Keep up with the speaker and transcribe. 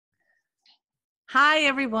Hi,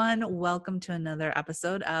 everyone. Welcome to another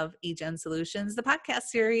episode of eGen Solutions, the podcast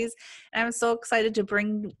series. And I'm so excited to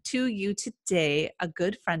bring to you today a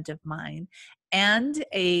good friend of mine and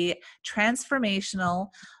a transformational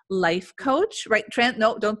life coach, right?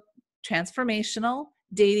 Transformational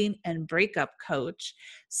dating and breakup coach,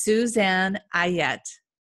 Suzanne Ayotte.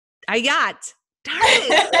 Ayotte. Darn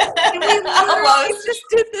it. We literally just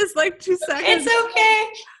did this like 2 seconds. It's okay.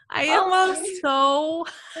 I am so...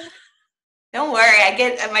 Don't worry.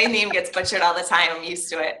 My name gets butchered all the time. I'm used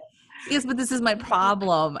to it. Yes, but this is my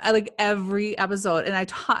problem. I like every episode, and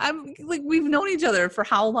I'm like, we've known each other for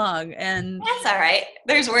how long? And that's all right.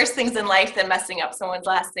 There's worse things in life than messing up someone's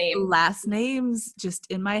last name. Last names just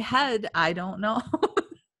in my head. I don't know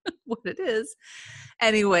what it is.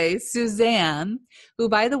 Anyway, Suzanne, who,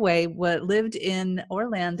 by the way, lived in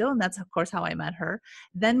Orlando, and that's, of course, how I met her,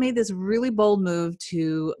 then made this really bold move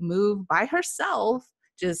to move by herself,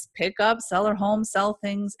 just pick up, sell her home, sell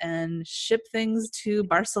things, and ship things to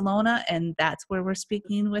Barcelona, and that's where we're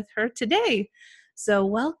speaking with her today. So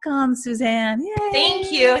welcome, Suzanne. Yay.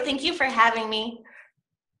 Thank you. Thank you for having me.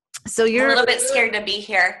 So you're a little bit scared to be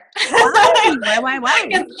here. Why?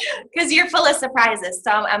 Because you're full of surprises.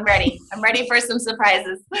 So I'm ready. I'm ready for some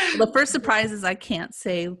surprises. The first surprise is I can't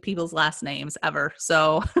say people's last names ever.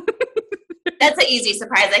 So that's an easy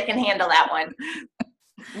surprise. I can handle that one.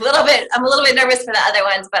 I'm a little bit nervous for the other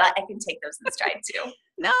ones, but I can take those in stride too.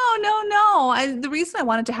 No. The reason I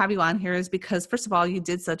wanted to have you on here is because, first of all, you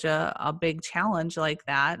did such a big challenge like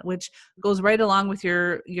that, which goes right along with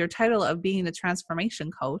your title of being a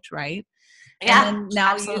transformation coach, right? Yeah, and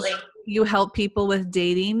now absolutely. You help people with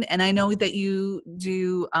dating, and I know that you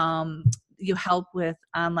do you help with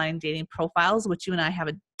online dating profiles, which you and I have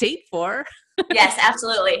a date for. Yes,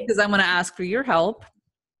 absolutely. Because I'm going to ask for your help.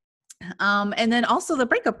 And then also the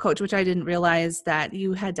breakup coach, which I didn't realize that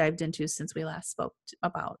you had dived into since we last spoke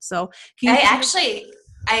about. So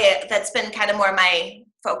that's been kind of more my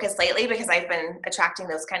focus lately, because I've been attracting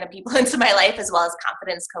those kind of people into my life, as well as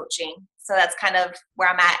confidence coaching. So that's kind of where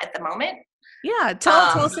I'm at the moment. Yeah. Tell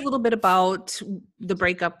us a little bit about the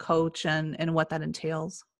breakup coach and what that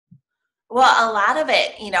entails. Well, a lot of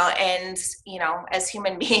it, as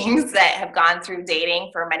human beings that have gone through dating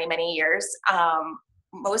for many, many years,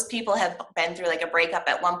 most people have been through like a breakup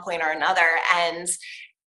at one point or another, and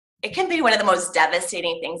it can be one of the most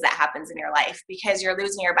devastating things that happens in your life, because you're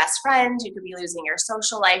losing your best friend, you could be losing your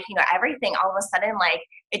social life, everything all of a sudden, like,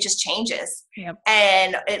 it just changes. Yep.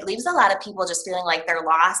 And it leaves a lot of people just feeling like they're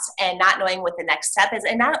lost and not knowing what the next step is.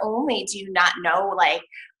 And not only do you not know, like,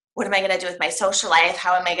 what am I going to do with my social life?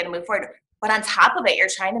 How am I going to move forward? But on top of it, you're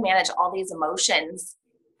trying to manage all these emotions,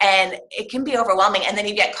 and it can be overwhelming. And then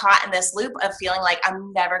you get caught in this loop of feeling like,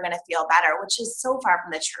 I'm never going to feel better, which is so far from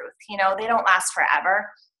the truth. They don't last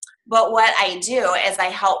forever. But what I do is I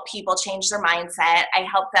help people change their mindset. I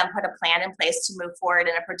help them put a plan in place to move forward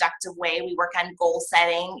in a productive way. We work on goal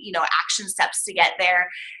setting, action steps to get there.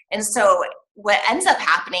 And so what ends up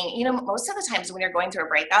happening, most of the times when you're going through a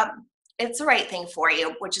breakup, it's the right thing for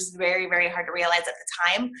you, which is very, very hard to realize at the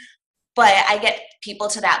time. But I get people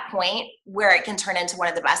to that point where it can turn into one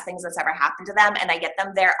of the best things that's ever happened to them. And I get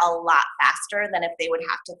them there a lot faster than if they would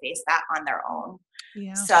have to face that on their own.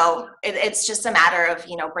 Yeah. So it's just a matter of,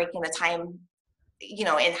 breaking the time,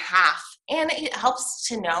 in half. And it helps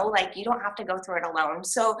to know, like, you don't have to go through it alone.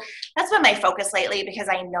 So that's been my focus lately, because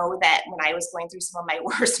I know that when I was going through some of my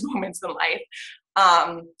worst moments in life,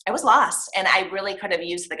 I was lost, and I really could have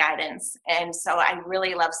used the guidance. And so I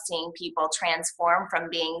really love seeing people transform from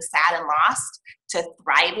being sad and lost to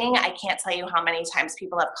thriving. I can't tell you how many times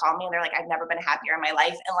people have called me and they're like, I've never been happier in my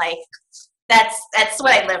life. And like, that's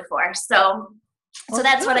what I live for. So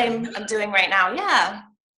that's what I'm doing right now. Yeah.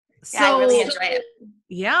 I really enjoy it.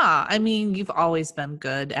 Yeah. I mean, you've always been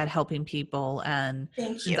good at helping people, and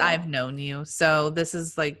Thank you. I've known you. So this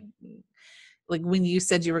is like when you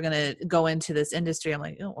said you were going to go into this industry, I'm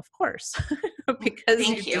like, oh, of course, because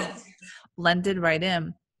Thank you. Blended right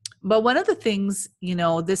in. But one of the things,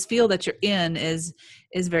 this field that you're in is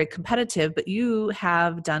very competitive, but you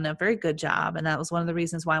have done a very good job. And that was one of the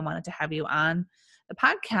reasons why I wanted to have you on the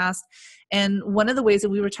podcast. And one of the ways that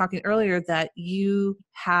we were talking earlier that you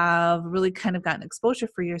have really kind of gotten exposure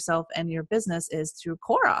for yourself and your business is through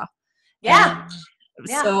Quora. Yeah.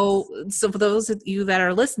 So for those of you that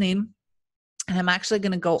are listening, and I'm actually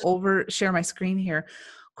going to share my screen here.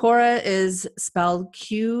 Quora is spelled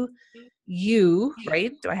Q-U,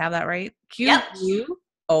 right? Do I have that right?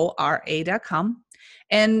 Quora.com.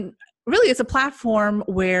 And really, it's a platform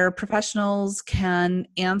where professionals can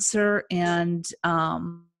answer and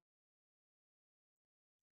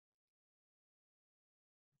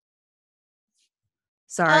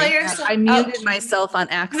Oh, Sorry. you're so, I muted myself on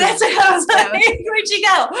accident. that's what I was like, where'd you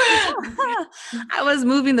go? I was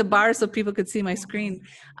moving the bar so people could see my screen.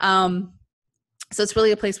 So it's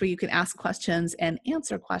really a place where you can ask questions and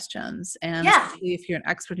answer questions. And Yeah. especially if you're an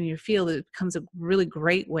expert in your field, it becomes a really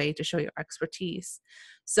great way to show your expertise.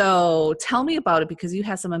 So tell me about it, because you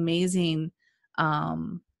have some amazing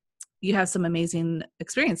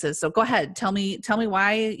experiences. So go ahead. Tell me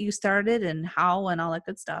why you started and how and all that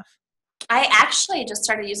good stuff. I actually just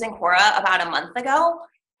started using Quora about a month ago.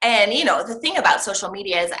 And, the thing about social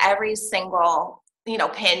media is every single,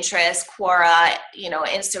 Pinterest, Quora,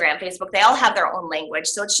 Instagram, Facebook, they all have their own language.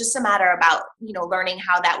 So it's just a matter about, learning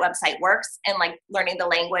how that website works and like learning the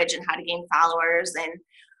language and how to gain followers.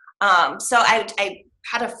 And so I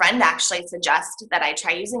had a friend actually suggest that I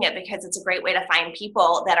try using it because it's a great way to find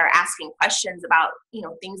people that are asking questions about,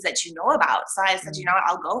 things that you know about. So I said,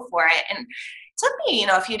 I'll go for it. And it took me,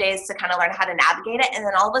 a few days to kind of learn how to navigate it. And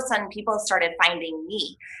then all of a sudden people started finding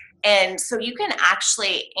me. And so you can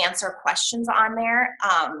actually answer questions on there,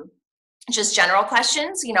 just general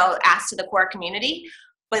questions, asked to the core community.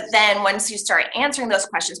 But then once you start answering those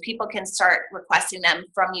questions, people can start requesting them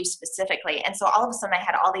from you specifically. And so all of a sudden I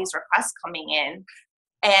had all these requests coming in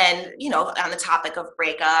and, on the topic of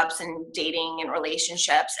breakups and dating and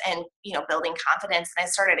relationships and, building confidence. And I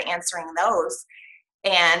started answering those.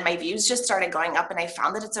 And my views just started going up, and I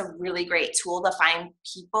found that it's a really great tool to find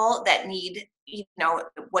people that need,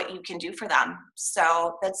 what you can do for them.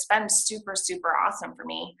 So that's been super, super awesome for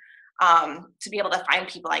me, to be able to find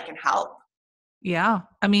people I can help. Yeah.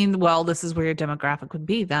 I mean, well, this is where your demographic would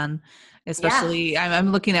be then, especially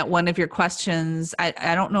I'm looking at one of your questions.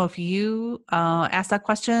 I don't know if you asked that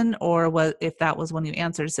question or if that was one you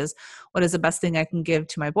answered. It says, what is the best thing I can give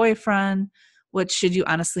to my boyfriend? What should you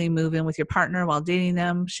honestly move in with your partner while dating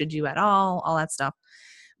them? Should you at all that stuff.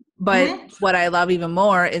 But what I love even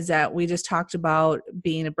more is that we just talked about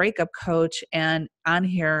being a breakup coach, and on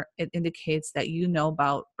here it indicates that you know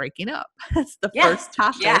about breaking up. That's the first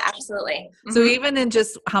topic. Yeah, absolutely. So even in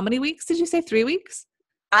just how many weeks did you say? 3 weeks?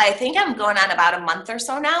 I think I'm going on about a month or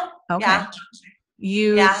so now. Okay.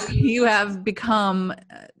 Yeah. You have become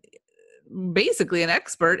basically an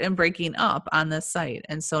expert in breaking up on this site.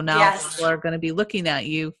 And so now people are going to be looking at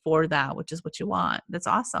you for that, which is what you want. That's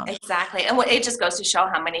awesome. Exactly. And it just goes to show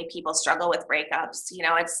how many people struggle with breakups.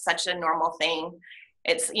 It's such a normal thing.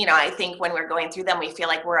 It's, I think when we're going through them, we feel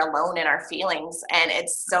like we're alone in our feelings, and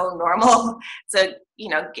it's so normal to,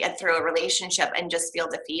 get through a relationship and just feel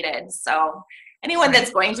defeated. So anyone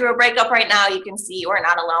that's going through a breakup right now, you can see you are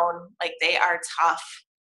not alone. Like, they are tough.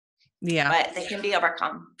 Yeah. But they can be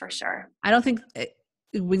overcome for sure. I don't think,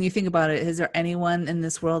 when you think about it, is there anyone in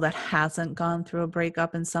this world that hasn't gone through a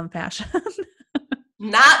breakup in some fashion?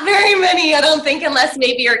 Not very many, I don't think, unless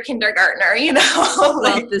maybe you're a kindergartner,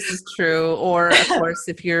 Well, this is true. Or of course,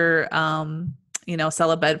 if you're,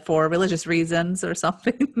 celibate for religious reasons or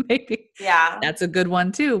something, maybe that's a good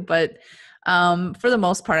one too. But for the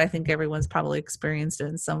most part, I think everyone's probably experienced it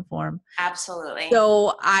in some form. Absolutely.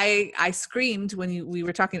 So I screamed when we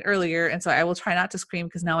were talking earlier, and so I will try not to scream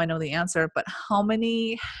because now I know the answer. But how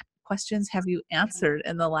many questions have you answered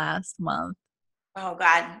in the last month? Oh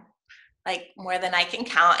God, like more than I can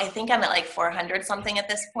count. I think I'm at like 400 something at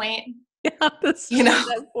this point. Yeah, that's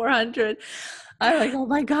at 400. I'm like, oh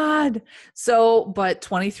my God. So, but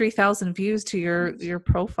 23,000 views to your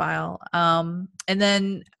profile. And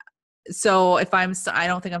then, so I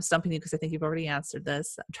don't think I'm stumping you because I think you've already answered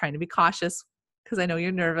this. I'm trying to be cautious because I know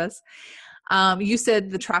you're nervous. You said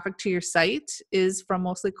the traffic to your site is from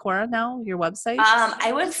mostly Quora now, your website?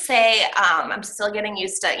 I would say I'm still getting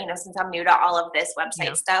used to, since I'm new to all of this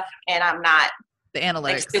website stuff, and I'm not the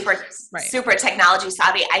analytics, super technology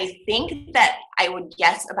savvy. I think that I would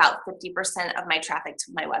guess about 50% of my traffic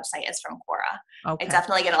to my website is from Quora. Okay. I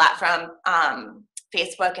definitely get a lot from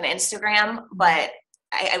Facebook and Instagram, but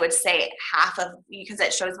I would say half of, because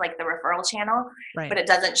it shows like the referral channel, but it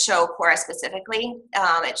doesn't show Quora specifically.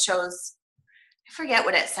 It shows, I forget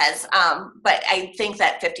what it says, but I think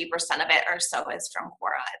that 50% of it or so is from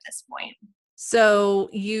Quora at this point. So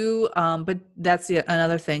you, but that's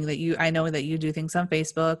another thing that I know that you do things on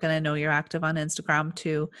Facebook, and I know you're active on Instagram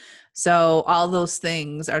too. So all those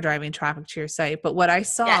things are driving traffic to your site. But what I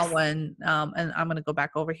saw when, and I'm going to go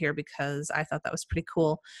back over here because I thought that was pretty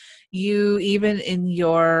cool. You, even in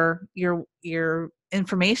your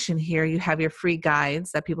information here, you have your free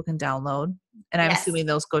guides that people can download. And I'm assuming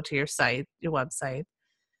those go to your site, your website.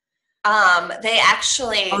 They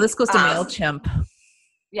actually, this goes to MailChimp.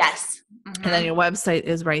 Yes. Mm-hmm. And then your website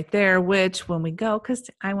is right there, which when we go, because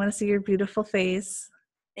I want to see your beautiful face.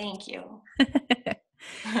 Thank you.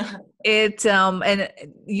 And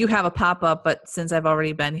you have a pop-up, but since I've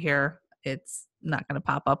already been here, it's not going to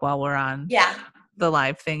pop up while we're on Yeah. the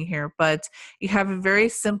live thing here, but you have it very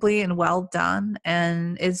simply and well done.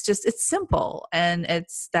 And it's simple, and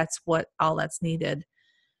that's all that's needed.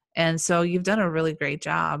 And so you've done a really great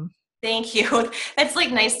job. Thank you. It's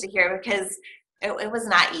like nice to hear because it was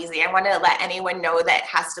not easy. I want to let anyone know that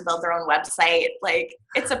has to build their own website. Like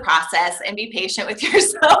it's a process, and be patient with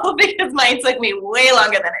yourself because mine took me way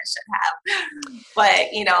longer than it should have.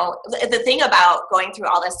 But you know, the thing about going through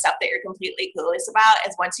all this stuff that you're completely clueless about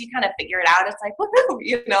is once you kind of figure it out, it's like, woohoo,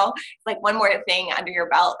 you know, like one more thing under your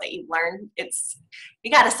belt that you've learned. You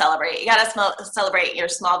got to celebrate. You got to celebrate your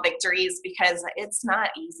small victories because it's not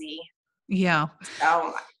easy. Yeah.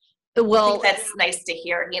 So well, I think that's nice to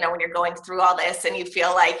hear, you know, when you're going through all this and you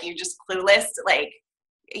feel like you're just clueless, like,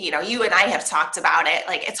 you know, you and I have talked about it.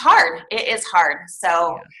 Like, it's hard. It is hard.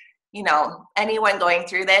 So, yeah. You know, anyone going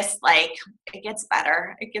through this, like, it gets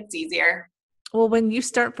better. It gets easier. Well, when you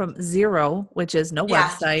start from zero, which is no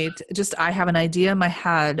website, just I have an idea in my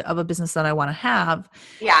head of a business that I want to have.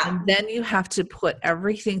 Yeah. And then you have to put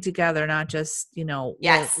everything together, not just, you know,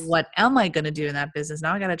 Yes. well, what am I going to do in that business?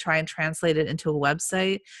 Now I got to try and translate it into a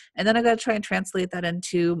website. And then I got to try and translate that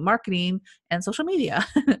into marketing and social media.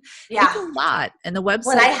 Yeah. It's a lot. And the website.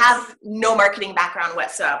 When I have no marketing background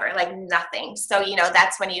whatsoever, like nothing. So, you know,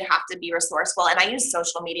 that's when you have to be resourceful. And I use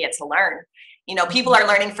social media to learn. You know, people are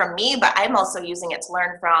learning from me, but I'm also using it to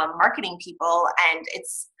learn from marketing people. And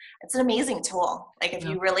it's an amazing tool. Like if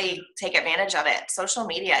you really take advantage of it, social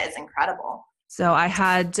media is incredible. So I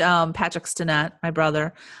had Patrick Stinnett, my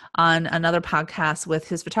brother, on another podcast with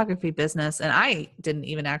his photography business. And I didn't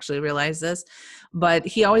even actually realize this, but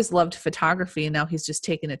he always loved photography. And now he's just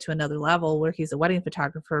taken it to another level where he's a wedding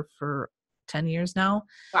photographer for 10 years now.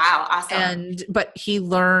 Wow. Awesome. But he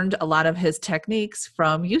learned a lot of his techniques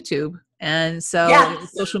from YouTube. And so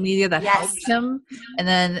social media that helped him. And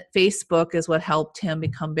then Facebook is what helped him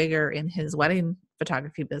become bigger in his wedding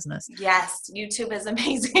photography business. Yes. YouTube is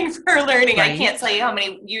amazing for learning. Right. I can't tell you how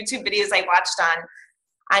many YouTube videos I watched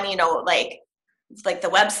on, you know, like the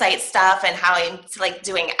website stuff and how I'm like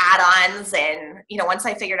doing add-ons. And, you know, once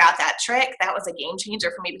I figured out that trick, that was a game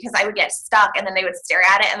changer for me because I would get stuck and then they would stare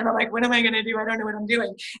at it. And then I'm like, what am I going to do? I don't know what I'm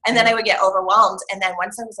doing. And then I would get overwhelmed. And then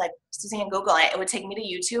once I was like, Suzanne, Google it, it would take me to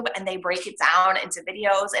YouTube and they break it down into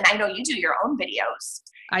videos. And I know you do your own videos.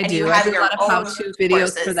 I do. I do a lot of how-to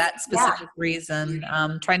videos for that specific reason.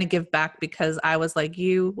 Trying to give back because I was like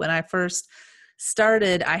you when I first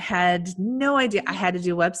started, I had no idea I had to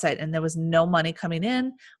do a website and there was no money coming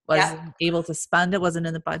in, wasn't able to spend it, wasn't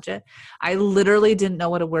in the budget. I literally didn't know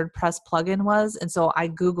what a WordPress plugin was. And so I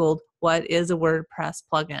Googled what is a WordPress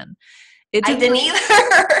plugin. It took I didn't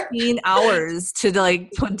either. 15 hours to like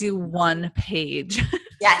do one page.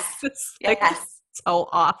 Yes. So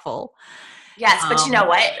awful. Yes. But you know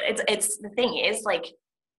what? It's the thing is like,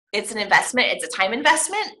 it's an investment. It's a time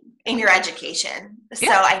investment in your education.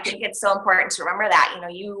 So I think it's so important to remember that, you know,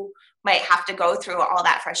 you might have to go through all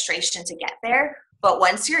that frustration to get there. But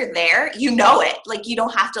once you're there, you know it. Like you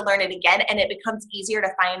don't have to learn it again. And it becomes easier to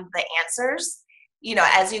find the answers. You know,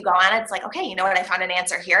 as you go on, it's like, okay, you know what? I found an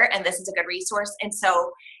answer here and this is a good resource. And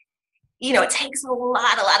so, you know, it takes a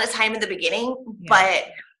lot of time in the beginning, but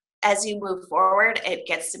as you move forward, it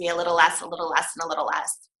gets to be a little less, and a little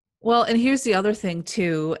less. Well, and here's the other thing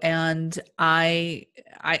too, and I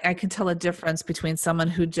can tell a difference between someone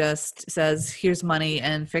who just says, here's money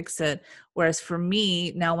and fix it. Whereas for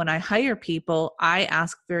me, now when I hire people, I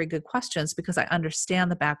ask very good questions because I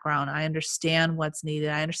understand the background. I understand what's needed.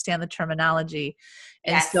 I understand the terminology.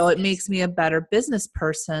 And so it makes me a better business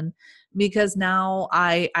person because now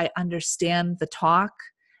I understand the talk.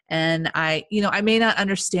 And I may not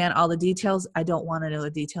understand all the details. I don't want to know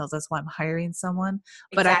the details. That's why I'm hiring someone.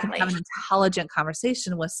 But I can have an intelligent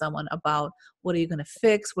conversation with someone about what are you going to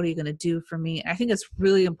fix? What are you going to do for me? I think it's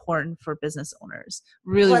really important for business owners.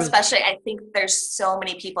 Really, well, especially I think there's so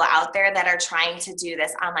many people out there that are trying to do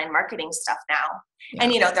this online marketing stuff now. Yeah.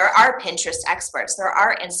 And, you know, there are Pinterest experts. There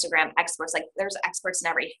are Instagram experts. Like there's experts in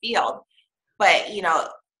every field. But, you know,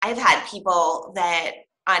 I've had people that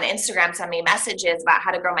on Instagram send me messages about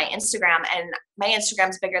how to grow my Instagram, and my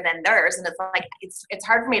Instagram's bigger than theirs. And it's like, it's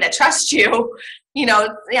hard for me to trust you. You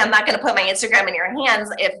know, I'm not going to put my Instagram in your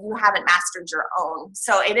hands if you haven't mastered your own.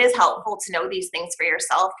 So it is helpful to know these things for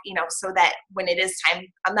yourself, you know, so that when it is time,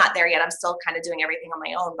 I'm not there yet. I'm still kind of doing everything on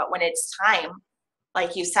my own, but when it's time,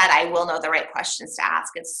 like you said, I will know the right questions to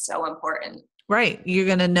ask. It's so important. Right. You're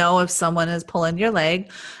going to know if someone is pulling your leg,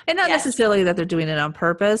 and not necessarily that they're doing it on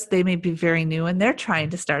purpose. They may be very new and they're trying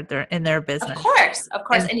to start in their business. Of course.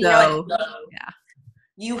 And you know,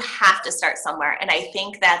 You have to start somewhere. And I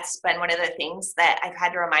think that's been one of the things that I've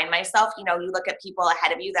had to remind myself. You know, you look at people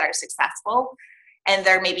ahead of you that are successful and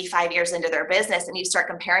they're maybe 5 years into their business and you start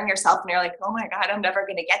comparing yourself and you're like, oh my God, I'm never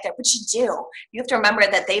going to get there. But you do. You have to remember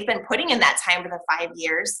that they've been putting in that time for the 5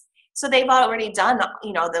 years. So they've already done,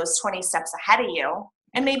 you know, those 20 steps ahead of you.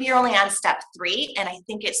 And maybe you're only on step 3. And I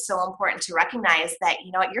think it's so important to recognize that,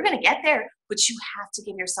 you know what, you're going to get there, but you have to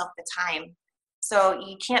give yourself the time. So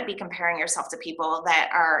you can't be comparing yourself to people that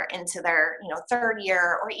are into their, you know, 3rd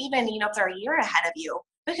year, or even, you know, if they're a year ahead of you,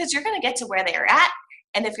 because you're going to get to where they are at.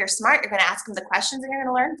 And if you're smart, you're going to ask them the questions and you're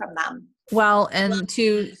going to learn from them. Well, and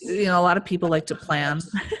to, you know, a lot of people like to plan.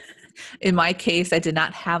 In my case, I did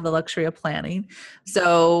not have the luxury of planning.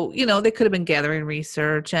 So, you know, they could have been gathering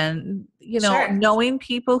research and, you know, Sure. knowing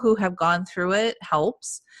people who have gone through it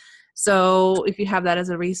helps. So if you have that as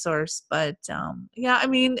a resource, but yeah, I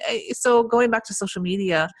mean, so going back to social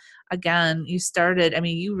media again, you started, I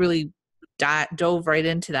mean, you really dove right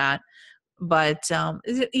into that. But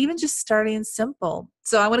is it even just starting simple?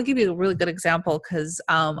 So I want to give you a really good example because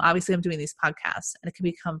obviously I'm doing these podcasts and it can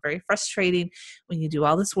become very frustrating when you do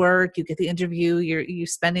all this work, you get the interview, you're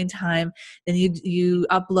spending time, then you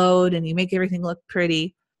upload and you make everything look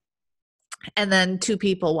pretty, and then 2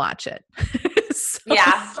 people watch it. So,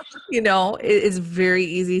 Yeah. you know, it is very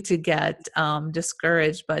easy to get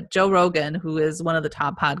discouraged. But Joe Rogan, who is one of the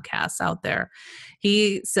top podcasts out there,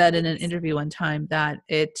 he said in an interview one time that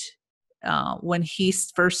when he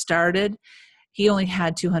first started, he only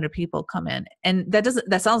had 200 people come in. And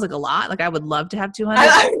that sounds like a lot. Like I would love to have 200.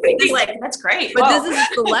 I'm thinking like, that's great. But Whoa. this is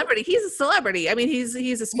a celebrity. He's a celebrity. I mean, he's a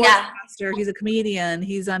sportscaster. He's a comedian.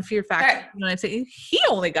 He's on Fear Factor. Sure. You know what I'm saying? He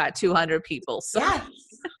only got 200 people. So. Yeah.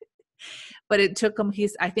 But it took him,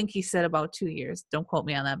 I think he said about 2 years. Don't quote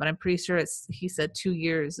me on that, but I'm pretty sure he said 2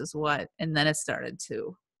 years is what, and then it started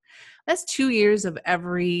to. That's 2 years of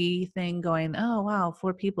everything going, oh, wow,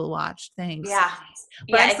 4 people watched. Thanks. Yeah.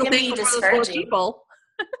 But Yeah, I'm it still can be thankful for those 4 discouraging. people.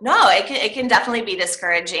 No, it can definitely be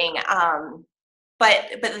discouraging.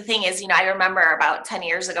 But the thing is, you know, I remember about 10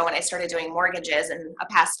 years ago when I started doing mortgages in a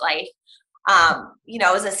past life, you know,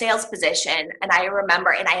 it was a sales position. And I remember,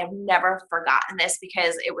 and I have never forgotten this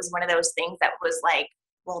because it was one of those things that was like,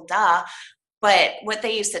 well, duh. But what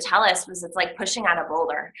they used to tell us was it's like pushing on a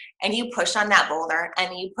boulder, and you push on that boulder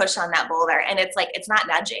and you push on that boulder, and it's like, it's not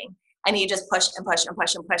nudging. And you just push and push and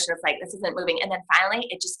push and push. And it's like, this isn't moving. And then finally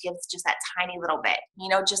it just gives just that tiny little bit, you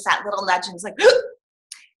know, just that little nudge. And it's like,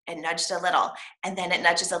 it nudged a little, and then it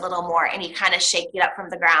nudges a little more, and you kind of shake it up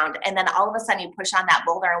from the ground. And then all of a sudden you push on that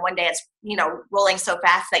boulder, and one day it's, you know, rolling so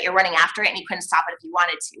fast that you're running after it and you couldn't stop it if you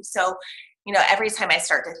wanted to. So, you know, every time I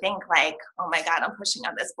start to think like, oh my God, I'm pushing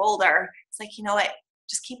on this boulder, it's like, you know what,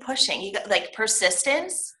 just keep pushing. You got, like,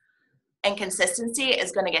 persistence and consistency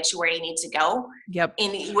is going to get you where you need to go. Yep.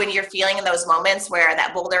 And when you're feeling in those moments where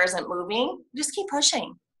that boulder isn't moving, just keep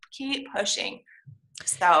pushing. Keep pushing.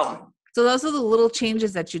 So those are the little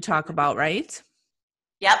changes that you talk about, right?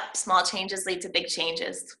 yep. Small changes lead to big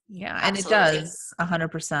changes. Yeah. Absolutely. And it does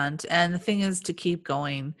 100%. And the thing is to keep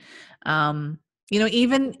going. You know,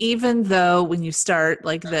 even though when you start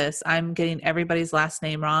like this, I'm getting everybody's last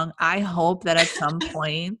name wrong. I hope that at some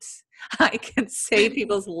point I can say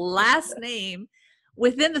people's last name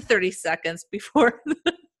within the 30 seconds before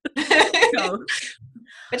the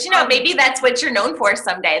But, you know, maybe that's what you're known for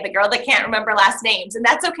someday, the girl that can't remember last names. And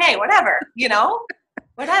that's okay. Whatever, you know,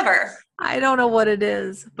 whatever. I don't know what it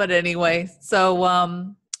is, but anyway.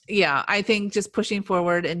 So, yeah, I think just pushing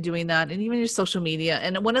forward and doing that, and even your social media.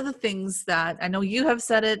 And one of the things that I know you have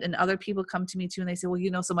said it, and other people come to me too, and they say, well,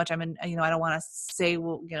 you know so much, I don't want to say,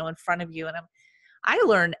 well, you know, in front of you. And I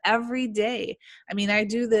learn every day. I mean, I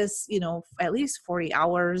do this, you know, at least 40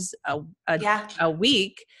 hours a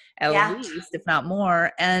week, at least, if not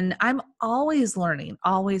more. And I'm always learning,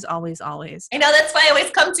 always, always, always. I know, that's why I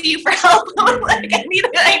always come to you for help. I'm like, I need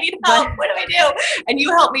help. What do I do? And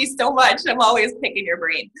you help me so much. I'm always picking your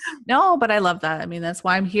brain. No, but I love that. I mean, that's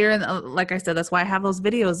why I'm here. And like I said, that's why I have those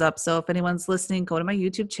videos up. So if anyone's listening, go to my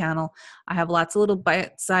YouTube channel. I have lots of little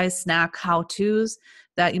bite-sized snack how-tos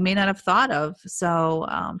that you may not have thought of. So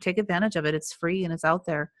take advantage of it. It's free and it's out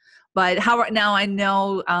there. But now I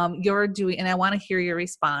know you're doing, and I want to hear your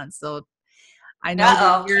response. So I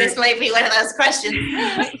know this might be one of those questions.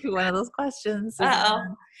 One of those questions.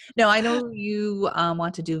 Uh-oh. No, I know you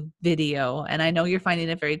want to do video, and I know you're finding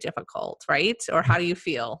it very difficult, right? Or how do you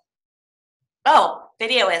feel? Oh,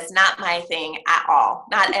 video is not my thing at all.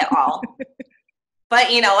 Not at all.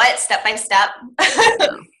 But you know what? Step by step.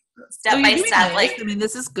 Step by step. Like, I mean,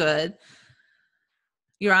 this is good.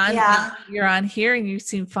 You're on. Yeah. You're on here, and you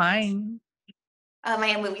seem fine. Am I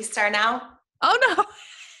a movie star now? Oh no.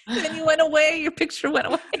 Then you went away. Your picture went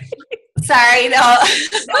away. Sorry, no.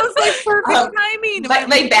 That was like perfect timing. My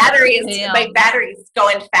battery's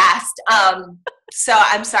going fast. So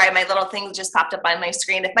I'm sorry, my little thing just popped up on my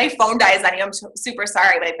screen. If my phone dies on you, I'm super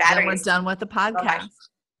sorry. My battery. Then we're done with the podcast.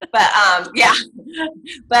 But yeah,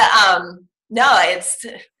 but no, it's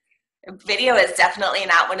video is definitely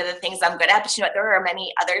not one of the things I'm good at. But you know what? There are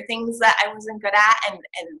many other things that I wasn't good at, and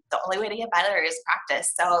the only way to get better is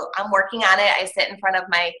practice. So I'm working on it. I sit in front of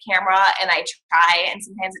my camera and I try, and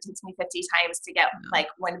sometimes it takes me 50 times to get like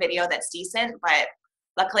one video that's decent. But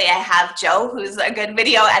luckily, I have Joe, who's a good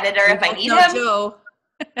video editor if I need him. Joe.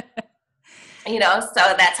 You know,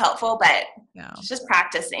 so that's helpful. But it's just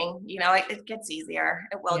practicing. You know, it gets easier.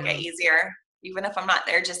 It will get easier, even if I'm not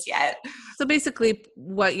there just yet. So basically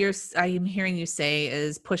what I'm hearing you say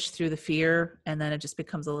is push through the fear, and then it just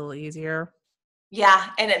becomes a little easier.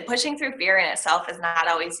 Yeah. And then pushing through fear in itself is not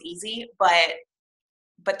always easy, but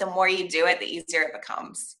the more you do it, the easier it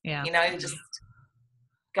becomes. Yeah. You know, you just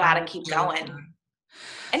got to keep going.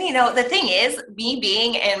 And you know, the thing is, me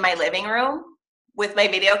being in my living room with my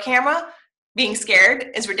video camera, being scared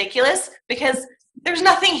is ridiculous because there's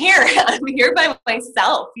nothing here. I'm here by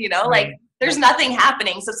myself, you know, like there's nothing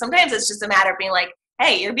happening. So sometimes it's just a matter of being like,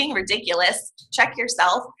 hey, you're being ridiculous. Check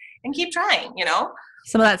yourself and keep trying, you know?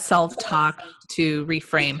 Some of that self-talk to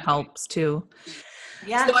reframe helps too.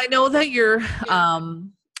 Yeah. So I know that your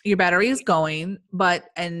battery is going,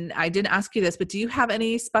 and I didn't ask you this, but do you have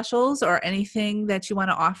any specials or anything that you want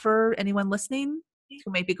to offer anyone listening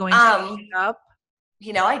who may be going up?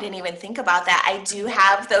 You know, I didn't even think about that. I do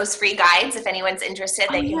have those free guides. If anyone's interested,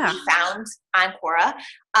 they can be found on Quora.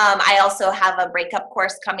 I also have a breakup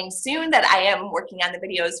course coming soon that I am working on the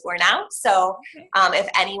videos for now. So if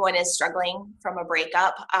anyone is struggling from a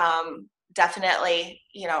breakup, definitely,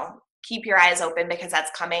 you know, keep your eyes open because that's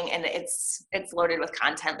coming, and it's loaded with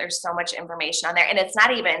content. There's so much information on there, and it's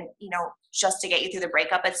not even, you know, just to get you through the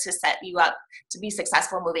breakup. It's to set you up to be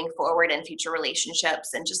successful moving forward in future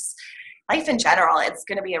relationships and just life in general. It's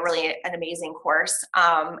going to be an amazing course.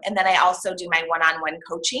 And then I also do my one-on-one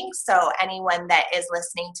coaching. So anyone that is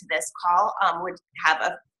listening to this call would have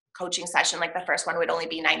a coaching session. Like the first one would only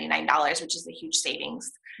be $99, which is a huge savings.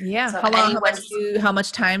 Yeah. So how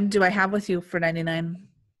much time do I have with you for $99?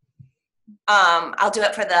 I'll do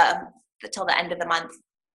it for till the end of the month.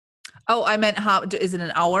 Oh, I meant is it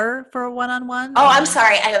an hour for a one-on-one? Oh, I'm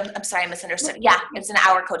sorry. I'm sorry. I misunderstood. Yeah, it's an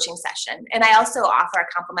hour coaching session. And I also offer a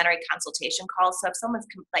complimentary consultation call. So if someone's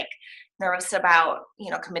like nervous about, you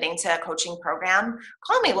know, committing to a coaching program,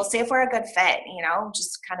 call me. We'll see if we're a good fit, you know,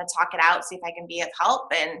 just kind of talk it out, see if I can be of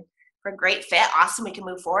help. And if we're a great fit, awesome, we can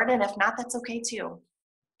move forward. And if not, that's okay too.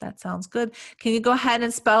 That sounds good. Can you go ahead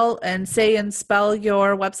and spell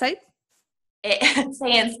your website? It's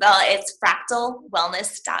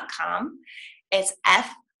fractalwellness.com. It's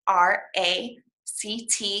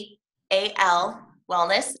FRACTAL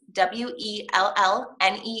wellness,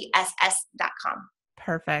 WELLNESS.com.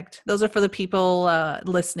 Perfect. Those are for the people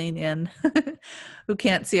listening in who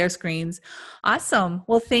can't see our screens. Awesome.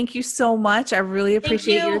 Well, thank you so much. I really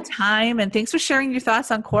appreciate your time, and thanks for sharing your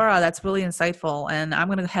thoughts on Quora. That's really insightful. And I'm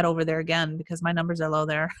going to head over there again because my numbers are low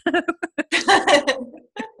there.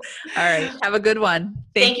 All right. Have a good one.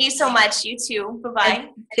 Thank you so much. You too. Bye-bye. And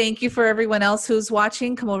thank you for everyone else who's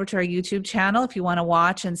watching. Come over to our YouTube channel if you want to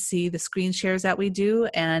watch and see the screen shares that we do,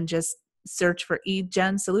 and just search for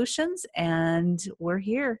eGen Solutions. And we're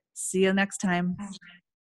here. See you next time.